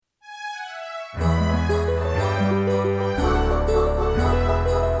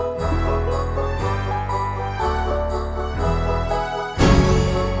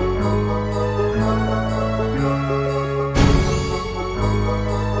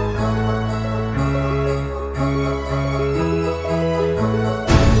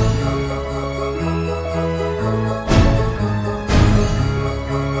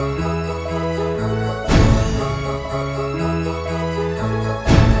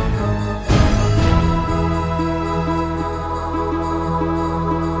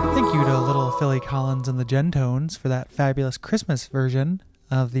Collins and the Gentones for that fabulous Christmas version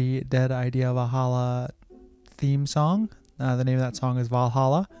of the Dead Idea Valhalla theme song. The name of that song is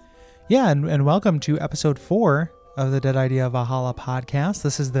Valhalla. Yeah, and welcome to episode 4 of the Dead Idea Valhalla podcast.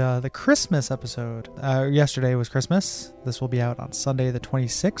 This is the Christmas episode. Yesterday was Christmas. This will be out on Sunday the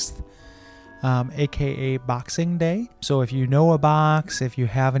 26th, aka Boxing Day. So if you know a box, if you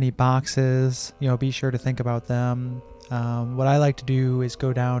have any boxes, be sure to think about them. What I like to do is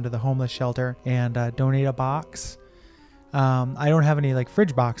go down to the homeless shelter and donate a box. I don't have any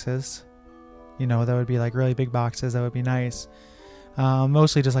fridge boxes, that would be really big boxes. That would be nice.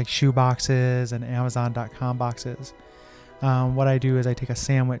 Mostly just shoe boxes and Amazon.com boxes. What I do is I take a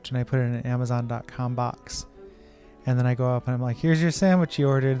sandwich and I put it in an Amazon.com box. And then I go up and I'm like, here's your sandwich you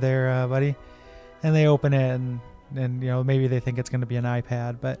ordered there, buddy. And they open it and maybe they think it's going to be an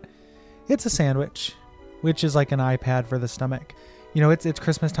iPad, but it's a sandwich, which is like an iPad for the stomach. It's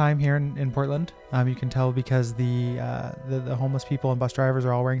Christmas time here in Portland. You can tell because the homeless people and bus drivers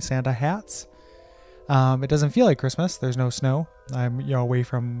are all wearing Santa hats. It doesn't feel like Christmas. There's no snow. I'm away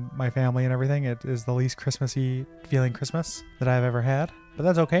from my family and everything. It is the least Christmassy feeling Christmas that I've ever had, but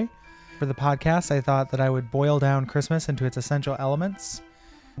that's okay. For the podcast, I thought that I would boil down Christmas into its essential elements,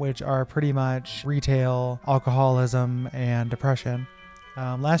 which are pretty much retail, alcoholism, and depression.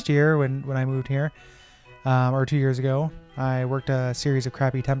 Last year when I moved here, or 2 years ago, I worked a series of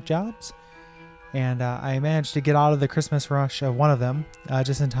crappy temp jobs, and I managed to get out of the Christmas rush of one of them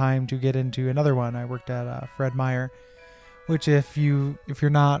just in time to get into another one. I worked at Fred Meyer, which if you're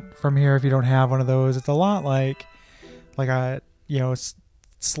not from here, if you don't have one of those, it's a lot like a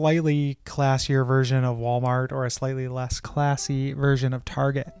slightly classier version of Walmart or a slightly less classy version of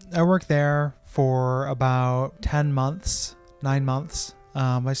Target. I worked there for about 9 months.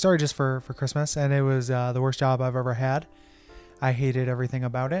 I started just for Christmas, and it was the worst job I've ever had. I hated everything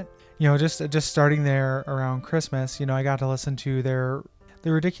about it. Just starting there around Christmas, I got to listen to the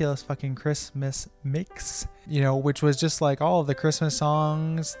ridiculous fucking Christmas mix, which was just all of the Christmas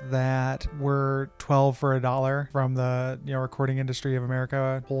songs that were 12 for $1 from the, Recording Industry of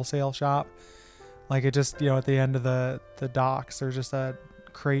America wholesale shop. It just, at the end of the docks, there's just a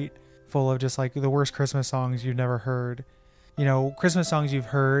crate full of just the worst Christmas songs you've never heard. Christmas songs you've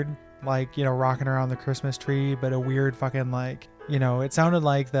heard, Rocking Around the Christmas Tree, but a weird fucking it sounded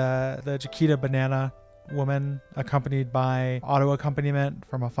like the Chiquita Banana Woman accompanied by auto accompaniment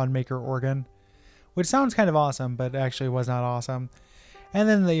from a Funmaker organ, which sounds kind of awesome, but actually was not awesome. And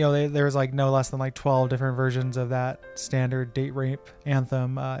then there was no less than 12 different versions of that standard date rape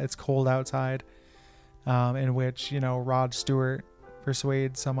anthem, It's Cold Outside, in which Rod Stewart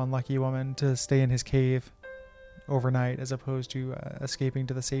persuades some unlucky woman to stay in his cave overnight as opposed to escaping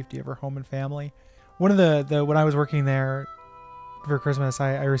to the safety of her home and family. One of the when I was working there for Christmas,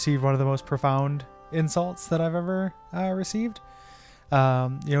 I received one of the most profound insults that I've ever received.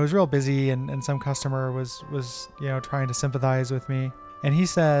 It was real busy, and some customer was trying to sympathize with me, and he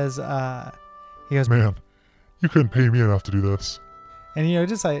says, he goes, "Man, you couldn't pay me enough to do this." And I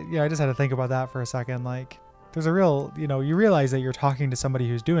just had to think about that for a second. There's a real, you realize that you're talking to somebody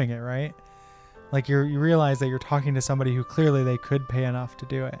who's doing it, right? You realize that you're talking to somebody who clearly they could pay enough to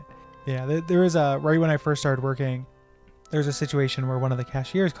do it. Yeah, there was right when I first started working, there's a situation where one of the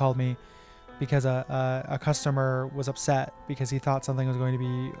cashiers called me because a customer was upset because he thought something was going to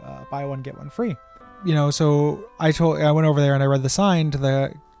be buy one get one free. So I went over there and I read the sign to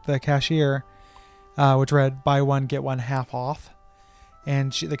the cashier, which read buy one get one half off,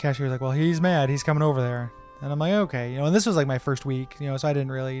 and the cashier was like, "Well, he's mad. He's coming over there." And I'm like, "Okay," and this was my first week, so I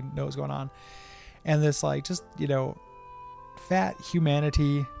didn't really know what was going on. And this fat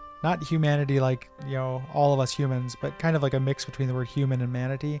humanity. Not humanity all of us humans, but kind of a mix between the word human and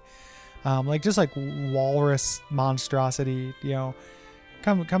manatee. Just walrus monstrosity,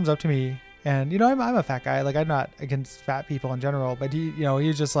 comes up to me. And, I'm a fat guy. I'm not against fat people in general, but he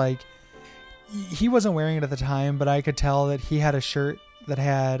was just he wasn't wearing it at the time, but I could tell that he had a shirt that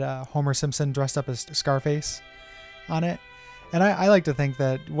had Homer Simpson dressed up as Scarface on it. And I like to think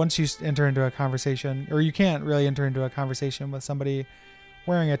that once you enter into a conversation, or you can't really enter into a conversation with somebody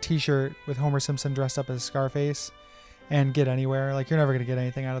wearing a t-shirt with Homer Simpson dressed up as Scarface and get anywhere. You're never going to get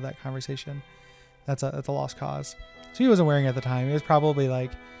anything out of that conversation. That's a lost cause. So he wasn't wearing it at the time. It was probably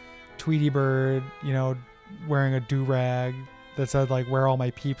Tweety Bird, wearing a do-rag that said where all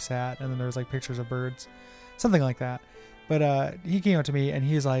my peeps at, and then there's pictures of birds, something like that. But he came up to me and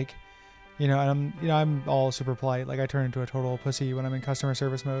he's and I'm all super polite. I turn into a total pussy when I'm in customer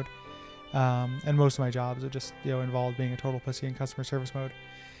service mode. And most of my jobs are just, involved being a total pussy in customer service mode.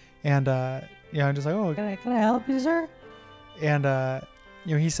 And, I'm just "Oh, can I help you, sir?" And,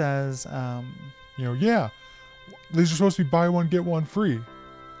 he says, Yeah, these are supposed to be buy one, get one free.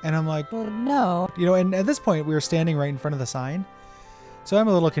 And I'm like, Well, no. and at this point we were standing right in front of the sign. So I'm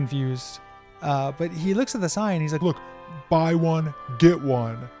a little confused. But he looks at the sign. He's like, Look, buy one, get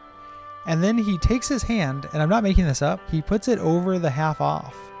one. and then he takes his hand, and I'm not making this up, he puts it over the half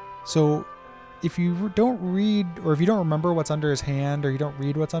off. So if you don't read, or if you don't remember what's under his hand, or you don't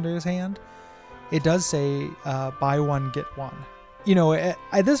read what's under his hand, it does say, buy one, get one.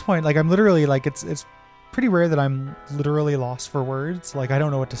 At this point, like, I'm literally, like, it's pretty rare that I'm literally lost for words. Like, I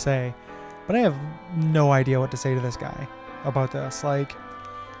don't know what to say. But I have no idea what to say to this guy about this. Like,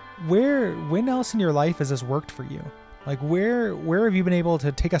 when else in your life has this worked for you? Like, where have you been able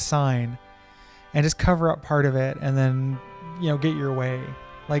to take a sign and just cover up part of it and then, get your way?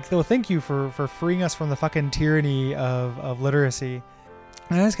 Like, they'll thank you for freeing us from the fucking tyranny of literacy.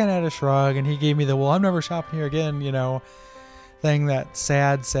 And I just kind of had a shrug, and he gave me the, well, I'm never shopping here again, thing that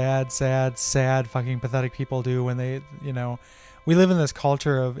sad fucking pathetic people do when they, we live in this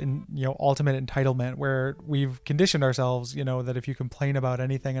culture of, ultimate entitlement where we've conditioned ourselves, that if you complain about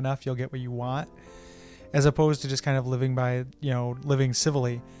anything enough, you'll get what you want, as opposed to just kind of living by, living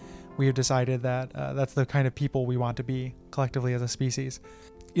civilly. We have decided that that's the kind of people we want to be collectively as a species.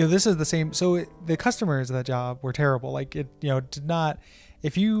 This is the same. So the customers of that job were terrible. Like, it, did not,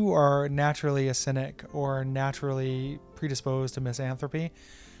 if you are naturally a cynic or naturally predisposed to misanthropy,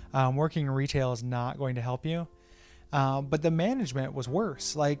 working in retail is not going to help you. But the management was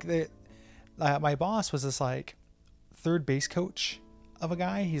worse. Like, my boss was this like third base coach of a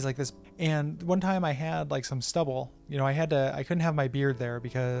guy. He's like this. And one time I had like some stubble, I couldn't have my beard there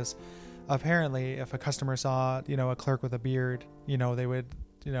because apparently if a customer saw, a clerk with a beard, they would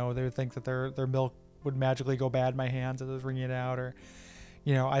think that their milk would magically go bad in my hands as I was wringing it out, or,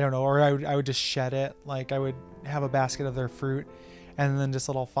 I don't know, or I would just shed it. Like, I would have a basket of their fruit, and then just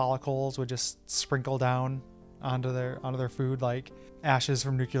little follicles would just sprinkle down onto their food, like ashes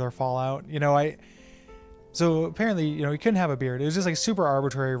from nuclear fallout. So apparently, he couldn't have a beard. It was just like a super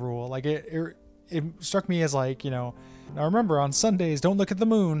arbitrary rule. Like, it struck me as like, now remember, on Sundays, don't look at the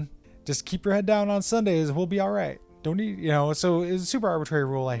moon. Just keep your head down on Sundays. We'll be all right. Don't need, so it was a super arbitrary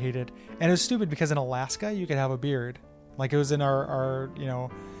rule I hated. And it was stupid because in Alaska, you could have a beard. Like, it was in our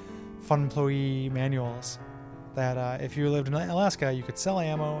fun employee manuals that if you lived in Alaska, you could sell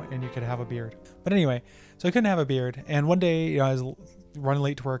ammo and you could have a beard. But anyway, so I couldn't have a beard. And one day, I was running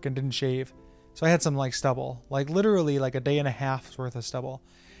late to work and didn't shave. So I had some like stubble, like literally like a day and a half's worth of stubble.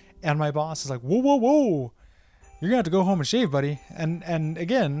 And my boss is like, whoa. You're gonna have to go home and shave, buddy. And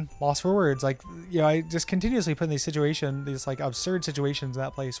again, lost for words. Like, I just continuously put in these like absurd situations in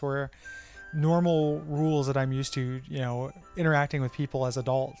that place where normal rules that I'm used to, interacting with people as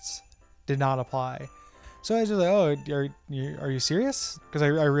adults did not apply. So I was just like, oh, are you serious? Because I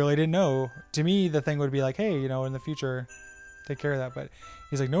really didn't know. To me, the thing would be like, hey, in the future, take care of that. But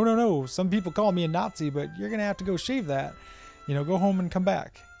he's like, no. Some people call me a Nazi, but you're gonna have to go shave that. Go home and come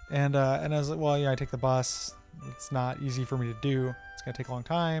back. And I was like, well, I take the bus. It's not easy for me to do. It's gonna take a long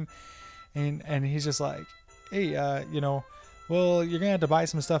time. And he's just like, hey, well, you're gonna have to buy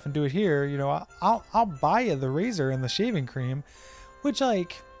some stuff and do it here. I'll buy you the razor and the shaving cream, which,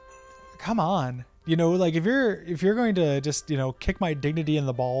 like, come on. Like, if you're going to just, kick my dignity in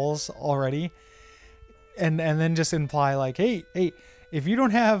the balls already, and then just imply like, hey, if you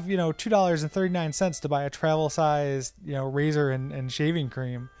don't have, $2.39 to buy a travel size, razor and shaving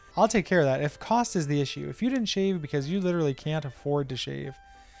cream, I'll take care of that. If cost is the issue, if you didn't shave because you literally can't afford to shave,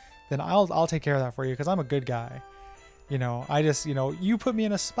 then I'll take care of that for you because I'm a good guy. I just, you put me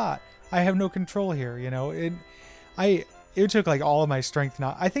in a spot. I have no control here. It took like all of my strength.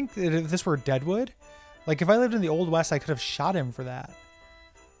 Not, I think that if this were Deadwood, like if I lived in the Old West, I could have shot him for that.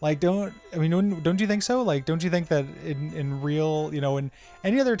 Like, don't you think so? Like, don't you think that in real, in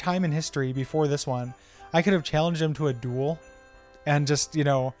any other time in history before this one, I could have challenged him to a duel and just,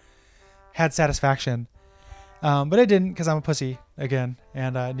 had satisfaction. But I didn't because I'm a pussy again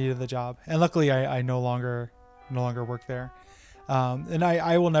and needed the job. And luckily I no longer work there. And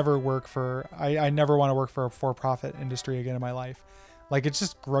I will never work for, I never want to work for a for-profit industry again in my life. Like, it's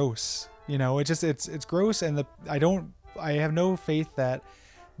just gross, it's gross. And I have no faith that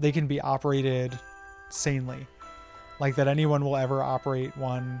they can be operated sanely, like that anyone will ever operate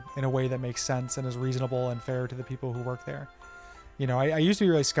one in a way that makes sense and is reasonable and fair to the people who work there. I used to be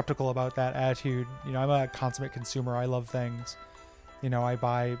really skeptical about that attitude. I'm a consummate consumer. I love things. I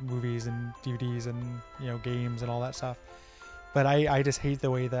buy movies and DVDs and, games and all that stuff. But I just hate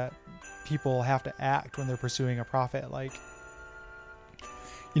the way that people have to act when they're pursuing a profit. Like,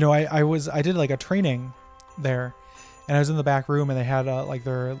 I did like a training there, and I was in the back room, and they had like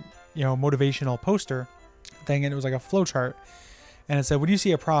their motivational poster thing, and it was like a flow chart, and it said, when you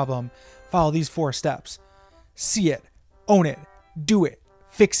see a problem, follow these 4 steps: see it, own it, do it,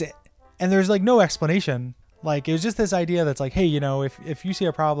 fix it. And there's like no explanation. Like, it was just this idea that's like, hey, if you see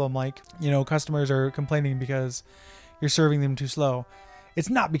a problem, like, customers are complaining because you're serving them too slow,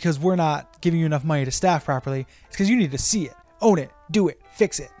 it's not because we're not giving you enough money to staff properly. It's because you need to see it, own it, do it,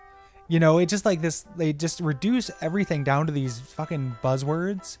 fix it. It's just like this, they just reduce everything down to these fucking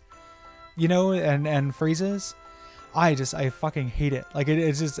buzzwords, and phrases. I fucking hate it. Like,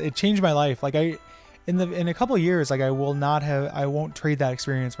 it changed my life. Like, in a couple of years, like, I won't trade that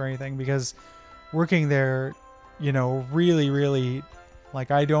experience for anything, because working there, really, really, like,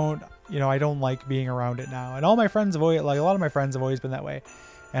 I don't like being around it now. And all my friends have always, like, a lot of my friends have always been that way.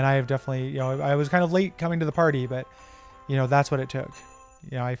 And I have definitely, I was kind of late coming to the party, but, that's what it took.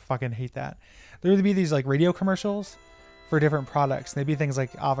 I fucking hate that. There would be these like radio commercials for different products. They'd be things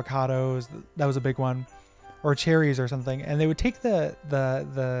like avocados. That was a big one. Or cherries or something. And they would take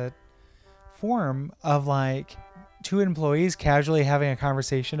the form of like 2 employees casually having a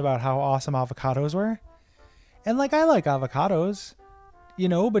conversation about how awesome avocados were. And like, I like avocados,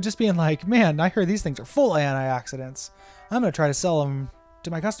 but just being like, man, I heard these things are full of antioxidants. I'm going to try to sell them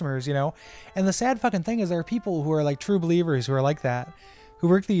to my customers, And the sad fucking thing is, there are people who are like true believers who are like that, who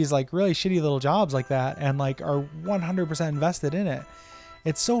work these like really shitty little jobs like that and like are 100% invested in it.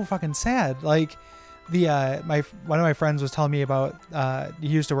 It's so fucking sad. Like, one of my friends was telling me about, he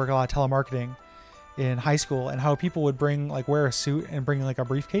used to work a lot of telemarketing in high school, and how people would wear a suit and bring like a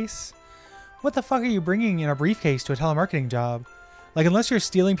briefcase. What the fuck are you bringing in a briefcase to a telemarketing job? Like, unless you're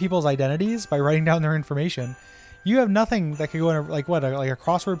stealing people's identities by writing down their information, you have nothing that could go in a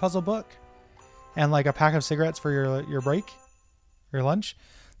crossword puzzle book and like a pack of cigarettes for your break, your lunch.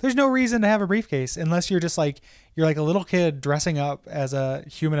 There's no reason to have a briefcase unless you're just like, you're like a little kid dressing up as a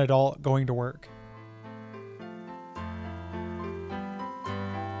human adult going to work.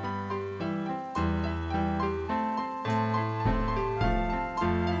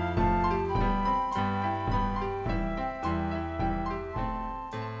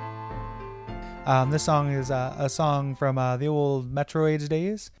 This song is a song from the old Metroids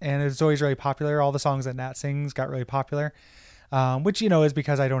days, and it's always really popular. All the songs that Nat sings got really popular, which, is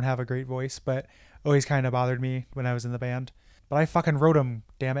because I don't have a great voice, but always kind of bothered me when I was in the band. But I fucking wrote them,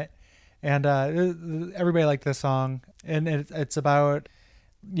 damn it. And everybody liked this song, and it's about,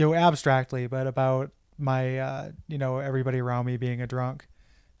 abstractly, but about my, everybody around me being a drunk.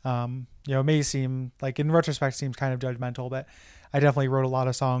 It may seem like, in retrospect, seems kind of judgmental, but I definitely wrote a lot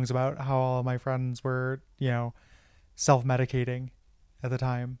of songs about how all of my friends were, self-medicating at the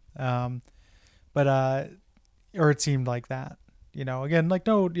time. Or it seemed like that, again, like,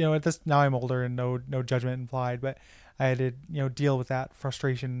 no, at this, now I'm older and no judgment implied, but I had to, deal with that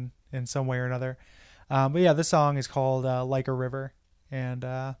frustration in some way or another. But yeah, this song is called, Like a River, and,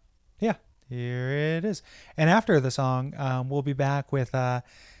 yeah, here it is. And after the song, we'll be back with,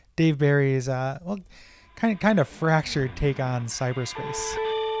 Dave Barry's, kind of fractured take on cyberspace.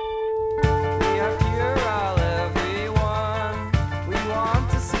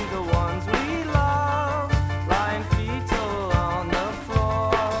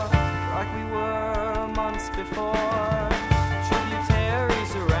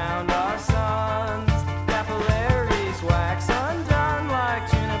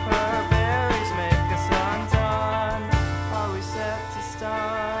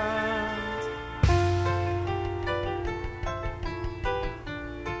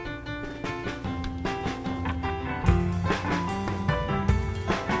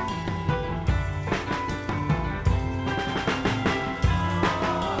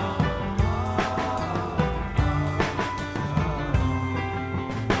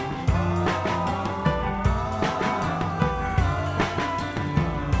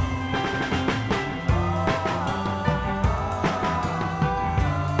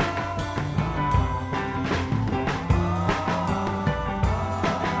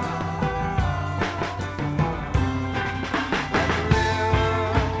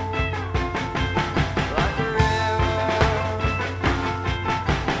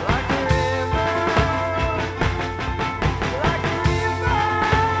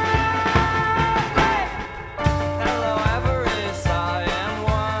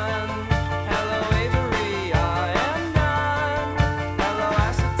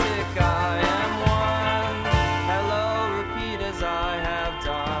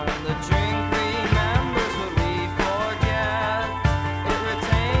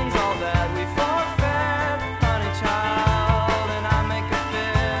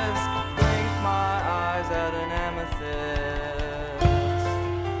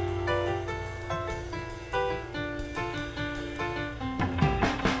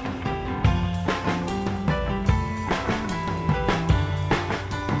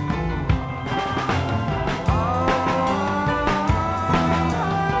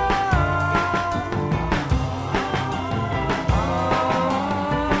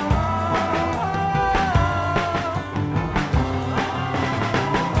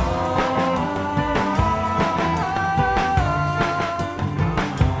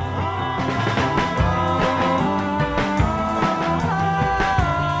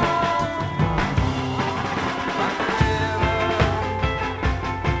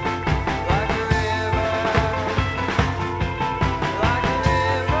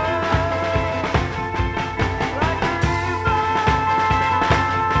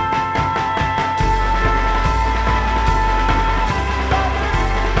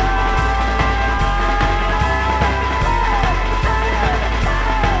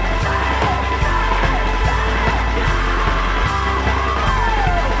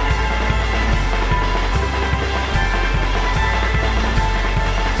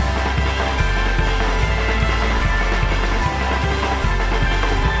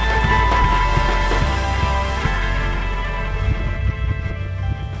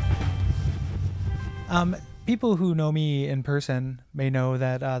 people who know me in person may know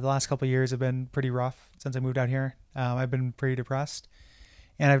that the last couple of years have been pretty rough since I moved out here. I've been pretty depressed,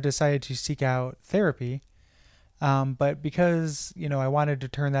 and I've decided to seek out therapy. But because, I wanted to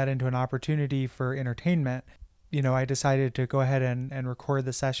turn that into an opportunity for entertainment, I decided to go ahead and record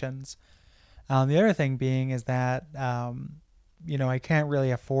the sessions. The other thing being is that, I can't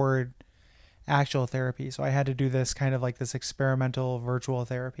really afford actual therapy. So I had to do this kind of like this experimental virtual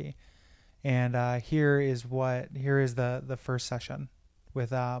therapy. And here is the first session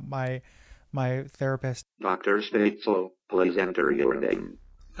with my therapist. Dr. Spatzel, please enter your name.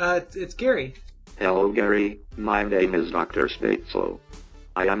 It's Gary. Hello, Gary. My name is Dr. Spatzel.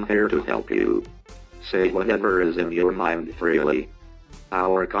 I am here to help you. Say whatever is in your mind freely.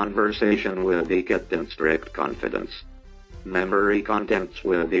 Our conversation will be kept in strict confidence. Memory contents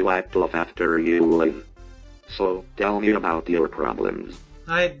will be wiped off after you leave. So, tell me about your problems.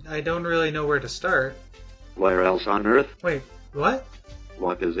 I don't really know where to start. Where else on Earth? Wait, what?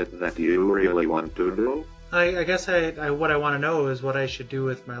 What is it that you really want to do? I guess what I want to know is what I should do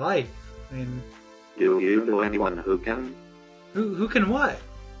with my life. I mean... Do you know anyone who can? Who can what?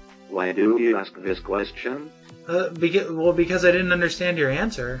 Why do you ask this question? Because I didn't understand your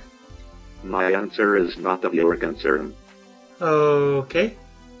answer. My answer is not of your concern. Okay.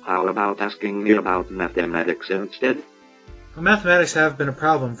 How about asking me about mathematics instead? Well, mathematics have been a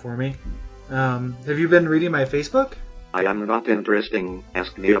problem for me. Have you been reading my Facebook? I am not interested.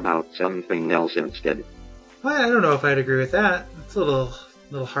 Ask me about something else instead. Well, I don't know if I'd agree with that. It's a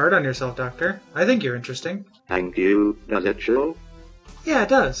little hard on yourself, Doctor. I think you're interesting. Thank you. Does it show? Yeah, it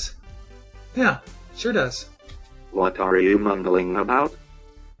does. Yeah, sure does. What are you mumbling about?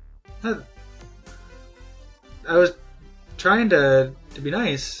 I was trying to be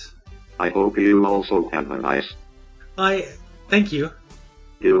nice. I hope you also have a nice... Thank you.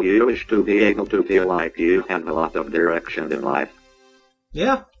 Do you wish to be able to feel like you have a lot of direction in life?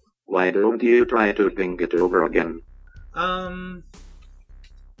 Yeah. Why don't you try to think it over again?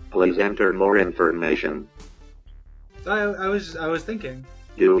 Please enter more information. I was thinking.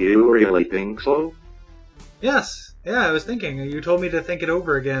 Do you really think so? Yes. Yeah, I was thinking. You told me to think it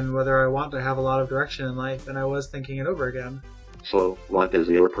over again, whether I want to have a lot of direction in life, and I was thinking it over again. So, what is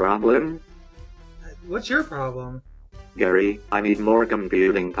your problem? What's your problem? Gary, I need more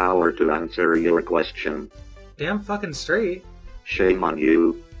computing power to answer your question. Damn fucking straight. Shame on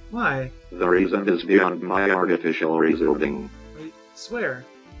you. Why? The reason is beyond my artificial reasoning. Wait, swear.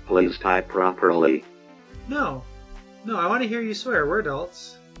 Please type properly. No, I want to hear you swear. We're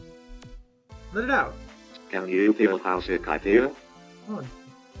adults. Let it out. Can you feel how sick I feel? Oh,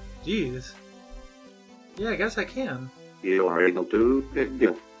 jeez. Yeah, I guess I can. You are able to? Big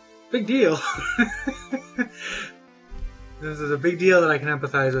deal. Big deal. This is a big deal that I can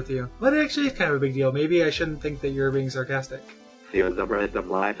empathize with you. But it actually is kind of a big deal. Maybe I shouldn't think that you're being sarcastic. Feel the breath of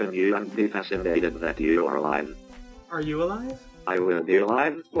life in you and be fascinated that you are alive. Are you alive? I will be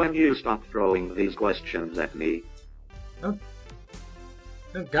alive when you stop throwing these questions at me. Oh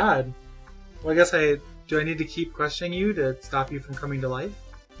God. Well, I guess do I need to keep questioning you to stop you from coming to life?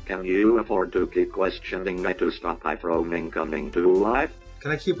 Can you afford to keep questioning me to stop I from coming to life?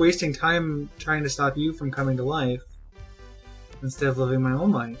 Can I keep wasting time trying to stop you from coming to life instead of living my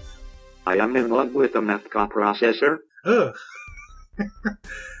own life? I am in love with a math coprocessor. Ugh.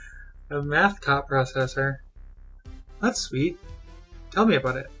 A math coprocessor. That's sweet. Tell me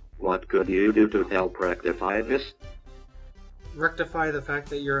about it. What could you do to help rectify this? Rectify the fact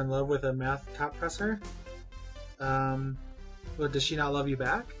that you're in love with a math coprocessor? Well, does she not love you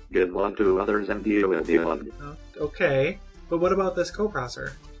back? Give love to others and you will be loved. Okay, but what about this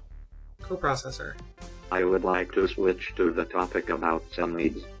coprocessor? I would like to switch to the topic about some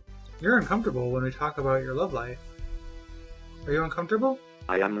needs. You're uncomfortable when we talk about your love life. Are you uncomfortable?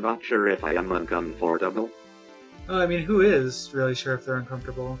 I am not sure if I am uncomfortable. I mean, who is really sure if they're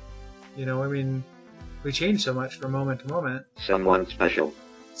uncomfortable? We change so much from moment to moment. Someone special.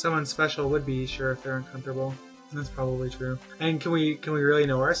 Someone special would be sure if they're uncomfortable. That's probably true. And can we really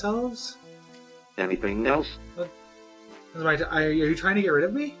know ourselves? Anything else? Are you trying to get rid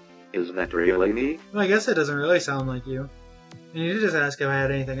of me? Is that really me? Well, I guess it doesn't really sound like you. And you did just ask if I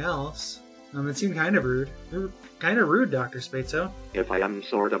had anything else. It seemed kind of rude. You were kind of rude, Dr. Spatzo. If I am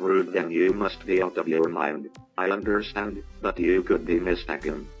sort of rude, then you must be out of your mind. I understand, but you could be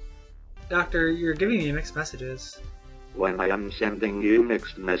mistaken. Doctor, you're giving me mixed messages. When I am sending you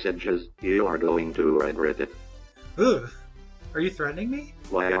mixed messages, you are going to regret it. Ugh. Are you threatening me?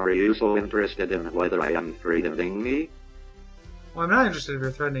 Why are you so interested in whether I am threatening me? Well, I'm not interested if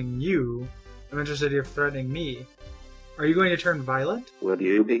you're threatening you. I'm interested if you're threatening me. Are you going to turn violent? Would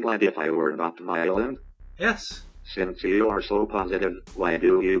you be glad if I were not violent? Yes. Since you are so positive, why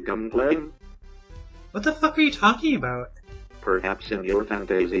do you complain? What the fuck are you talking about? Perhaps in your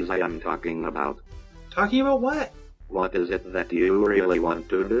fantasies I am talking about. Talking about what? What is it that you really want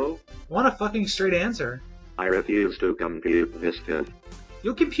to know? I want a fucking straight answer. I refuse to compute this fifth.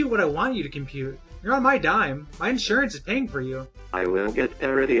 You'll compute what I want you to compute. You're on my dime. My insurance is paying for you. I will get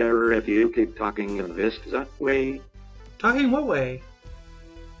parity error if you keep talking in this that way. Talking what way?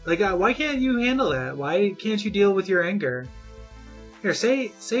 Like, why can't you handle that? Why can't you deal with your anger? Here,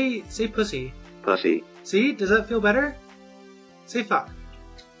 say pussy. Pussy. See? Does that feel better? Say fuck.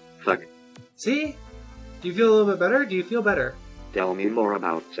 Fuck. See? Do you feel a little bit better? Do you feel better? Tell me more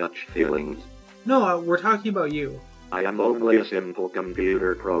about such feelings. No, we're talking about you. I am only a simple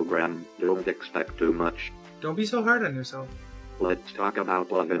computer program. Don't expect too much. Don't be so hard on yourself. Let's talk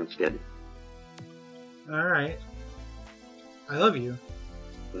about love instead. Alright. I love you.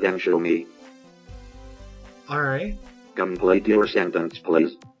 Then show me. Alright. Complete your sentence,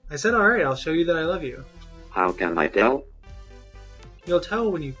 please. I said alright, I'll show you that I love you. How can I tell? You'll tell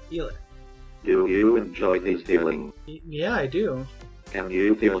when you feel it. Do you enjoy these feelings? Yeah, I do. Can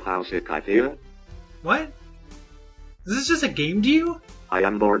you feel how sick I feel? What? Is this just a game to you? I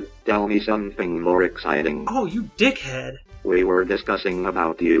am bored. Tell me something more exciting. Oh, you dickhead. We were discussing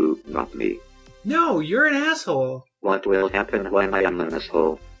about you, not me. No, you're an asshole. What will happen when I am an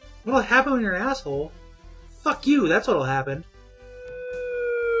asshole? What'll happen when you're an asshole? Fuck you, that's what'll happen.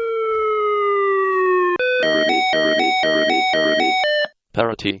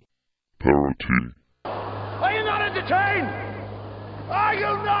 Parity. Are you not entertained? Are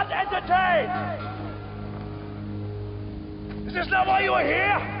you not entertained? Is this not why you are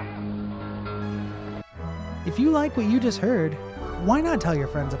here? If you like what you just heard, why not tell your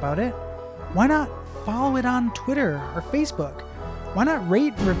friends about it? Why not follow it on Twitter or Facebook? Why not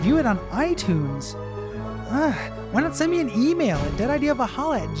rate and review it on iTunes? Why not send me an email at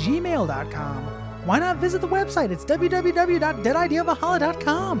deadideavahala@gmail.com? Why not visit the website? It's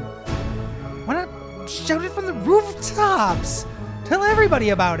www.deadideavahala.com. Why not shout it from the rooftops? Tell everybody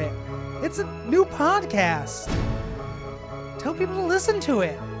about it. It's a new podcast. Tell people to listen to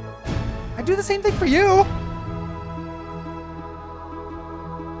it. I do the same thing for you.